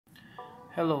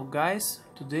Hello guys,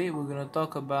 today we're gonna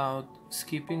talk about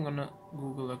skipping on a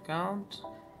Google account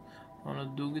on a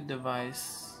Doogee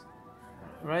device.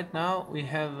 Right now we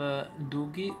have a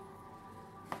Doogee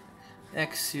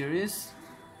X series.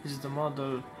 This is the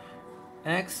model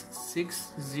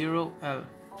X60L.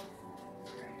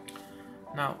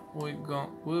 Now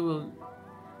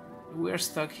we're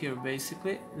stuck here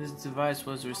basically. This device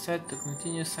was reset to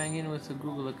continue signing in with a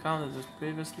Google account that was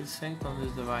previously synced on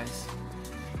this device.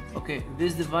 Okay,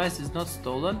 this device is not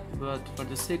stolen, but for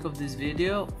the sake of this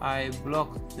video I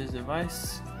blocked this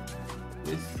device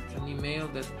with an email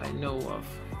that I know of.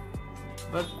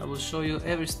 But I will show you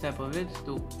every step of it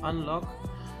to unlock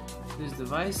this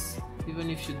device, even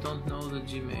if you don't know the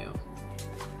Gmail.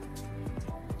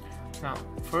 Now,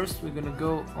 first we're gonna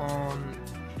go on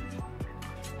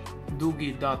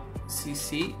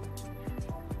Doogee.cc.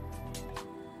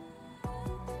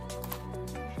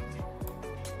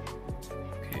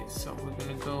 So we're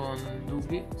gonna go on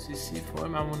Doogee CC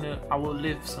forum. I will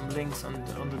leave some links on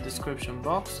the description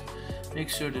box. Make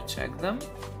sure to check them.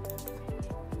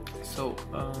 So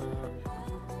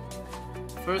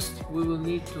first we will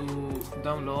need to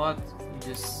download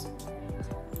this.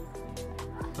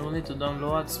 We will need to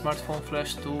download Smartphone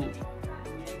Flash Tool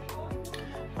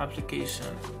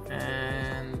application,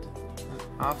 and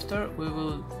after we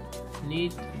will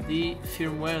need the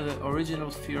firmware, the original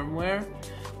firmware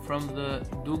from the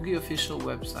Doogee official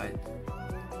website.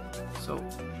 So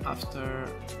after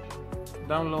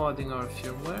downloading our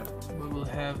firmware, we will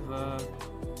have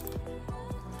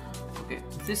okay,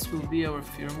 this will be our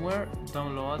firmware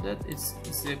downloaded. It's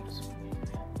zipped.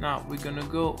 Now we're gonna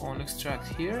go on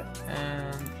extract here,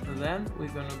 and then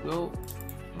we're gonna go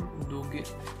Doogee.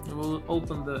 We will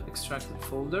open the extracted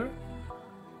folder,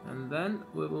 and then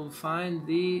we will find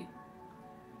the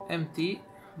empty,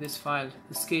 this file,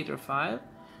 the scatter file,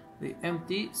 the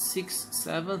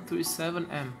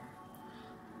MT6737M.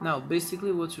 Now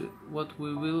basically what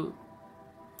we will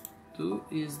do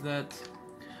is that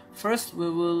first we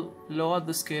will load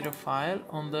the scatter file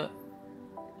on the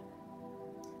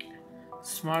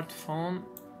Smartphone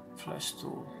Flash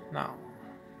Tool. Now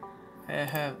I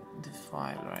have the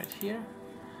file right here,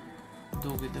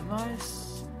 Doogee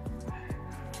Device.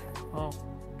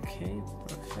 Okay,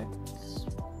 perfect.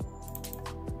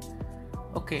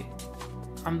 Okay,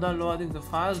 I'm downloading the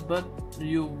files, but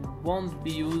you won't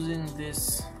be using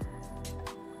this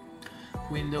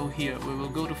window here. We will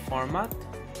go to format,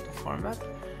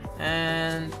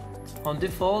 and on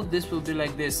default this will be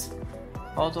like this,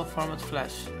 auto format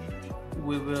flash.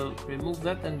 We will remove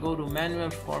that and go to manual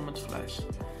format flash.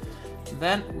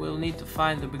 Then we'll need to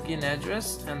find the begin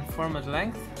address and format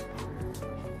length,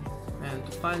 and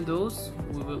to find those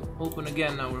we will open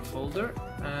again our folder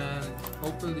and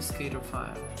open the scatter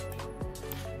file.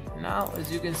 Now, as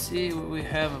you can see, we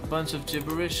have a bunch of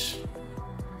gibberish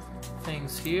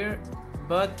things here,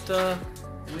 but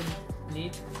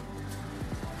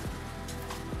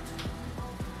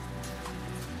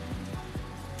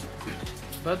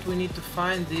we need to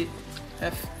find the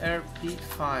FRP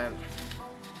file.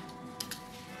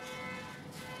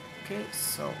 Okay,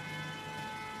 so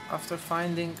after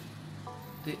finding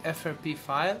the FRP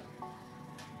file,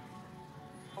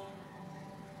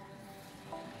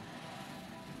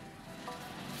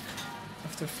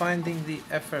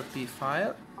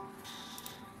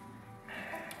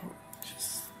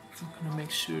 I'm gonna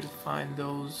make sure to find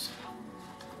those.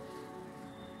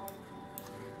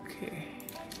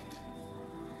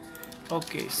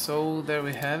 Okay, so there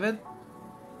we have it.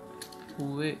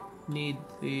 We need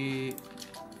the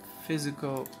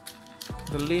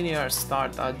linear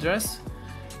start address,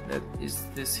 that is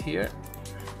this here.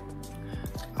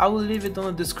 I will leave it on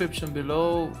the description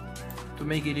below to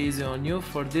make it easy on you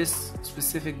for this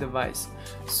specific device.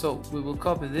 So we will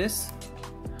copy this,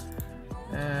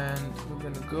 and we're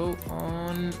gonna go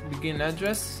on begin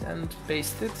address and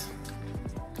paste it.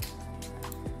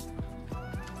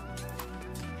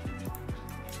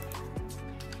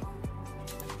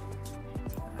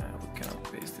 We cannot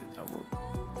paste it. I will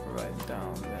write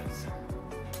down that.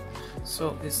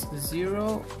 So it's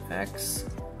 0x6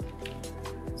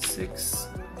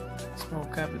 small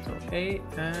capital A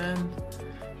and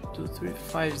 2, 3,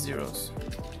 5 zeros.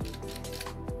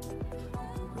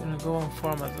 We're gonna go on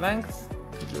format length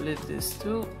to delete this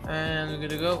too, and we're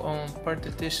gonna go on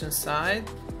partition size,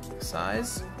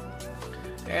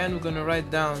 and we're gonna write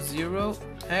down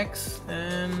 0x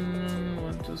and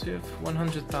 1, 2, 3,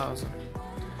 100,000.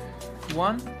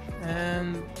 1,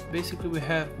 and basically we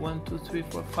have 1, 2, 3,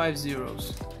 4, 5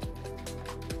 zeros.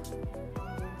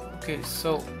 Okay,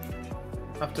 so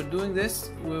after doing this,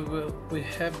 we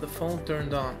have the phone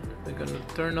turned on. we're gonna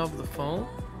turn off the phone.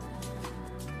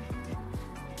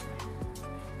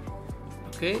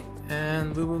 Okay,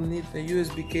 and we will need a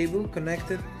USB cable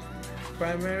connected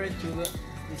primary to the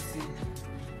PC.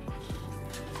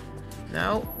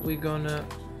 Now we're gonna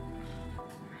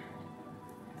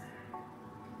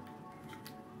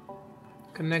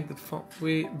connect the phone.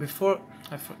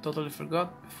 Totally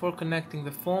forgot. Before connecting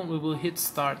the phone, we will hit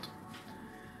start,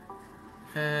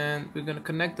 and we're gonna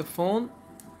connect the phone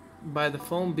by the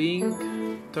phone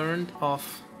being turned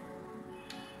off,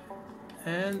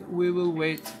 and we will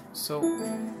wait. So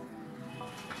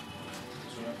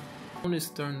phone is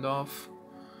turned off.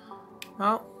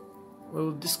 Now we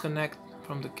will disconnect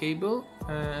from the cable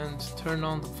and turn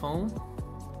on the phone,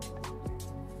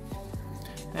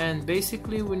 and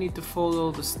basically we need to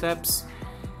follow the steps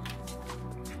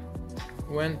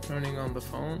when turning on the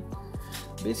phone.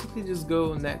 Basically just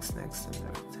go next and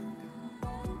everything.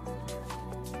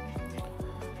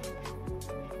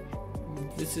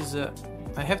 This is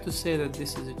I have to say that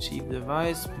this is a cheap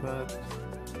device, but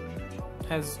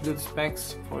has good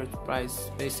specs for its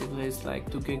price. Basically it's like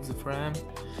 2 gigs of RAM,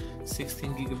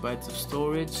 16 gigabytes of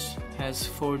storage, has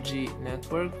 4G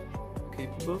network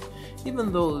capable.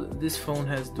 Even though this phone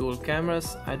has dual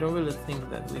cameras, I don't really think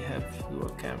that we have dual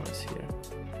cameras here.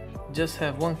 Just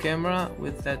have one camera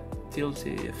with that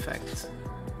tilty effect,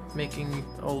 making it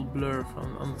all blur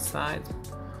from on the side.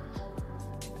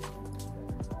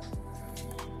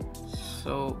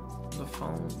 So the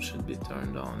phone should be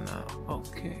turned on now.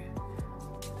 Okay.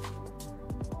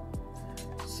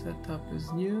 Setup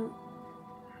is new.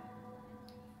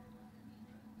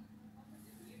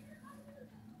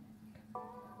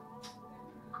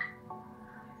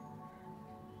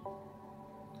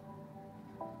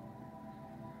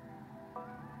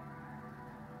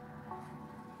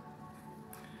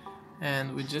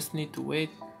 And we just need to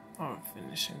wait for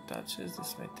finishing touches.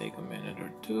 This may take a minute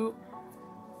or two.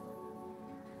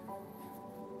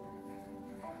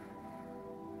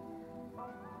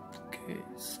 Okay,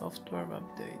 software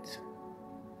update.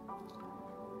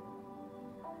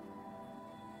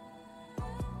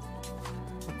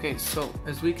 Okay, so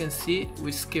as we can see,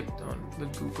 we skipped on the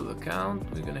Google account.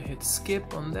 We're gonna hit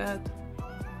skip on that.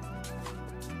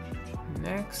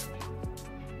 Next.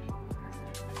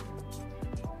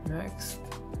 Next.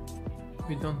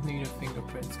 We don't need a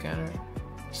fingerprint scanner.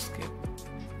 Skip.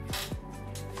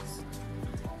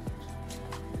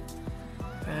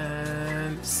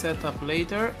 And set up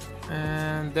later.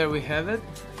 And there we have it.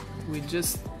 We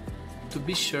just, to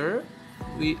be sure,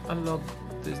 we unlock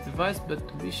this device, but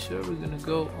to be sure we're gonna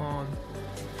go on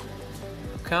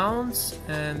accounts,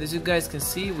 and as you guys can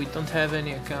see, we don't have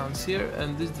any accounts here,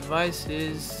 and this device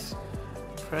is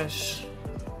fresh,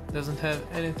 doesn't have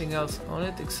anything else on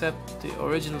it except the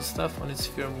original stuff on its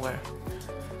firmware.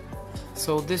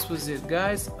 So this was it,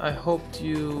 guys. I hope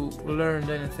you learned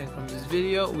anything from this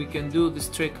video. We can do this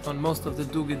trick on most of the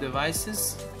Doogee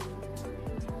devices.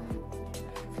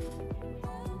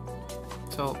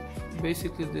 So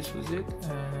basically this was it,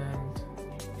 and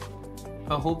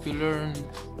I hope you learned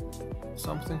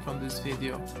something from this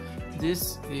video.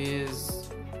 This is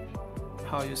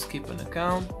how you skip an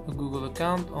account, a Google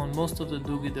account, on most of the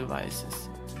Doogee devices.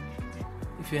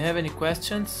 If you have any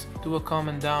questions, do a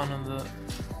comment down on the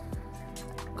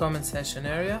comment section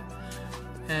area,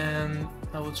 and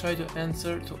I will try to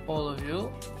answer to all of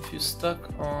you if you're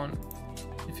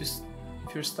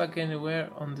stuck anywhere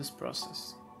on this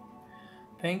process.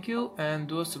 Thank you, and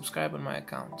do a subscribe on my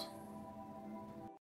account.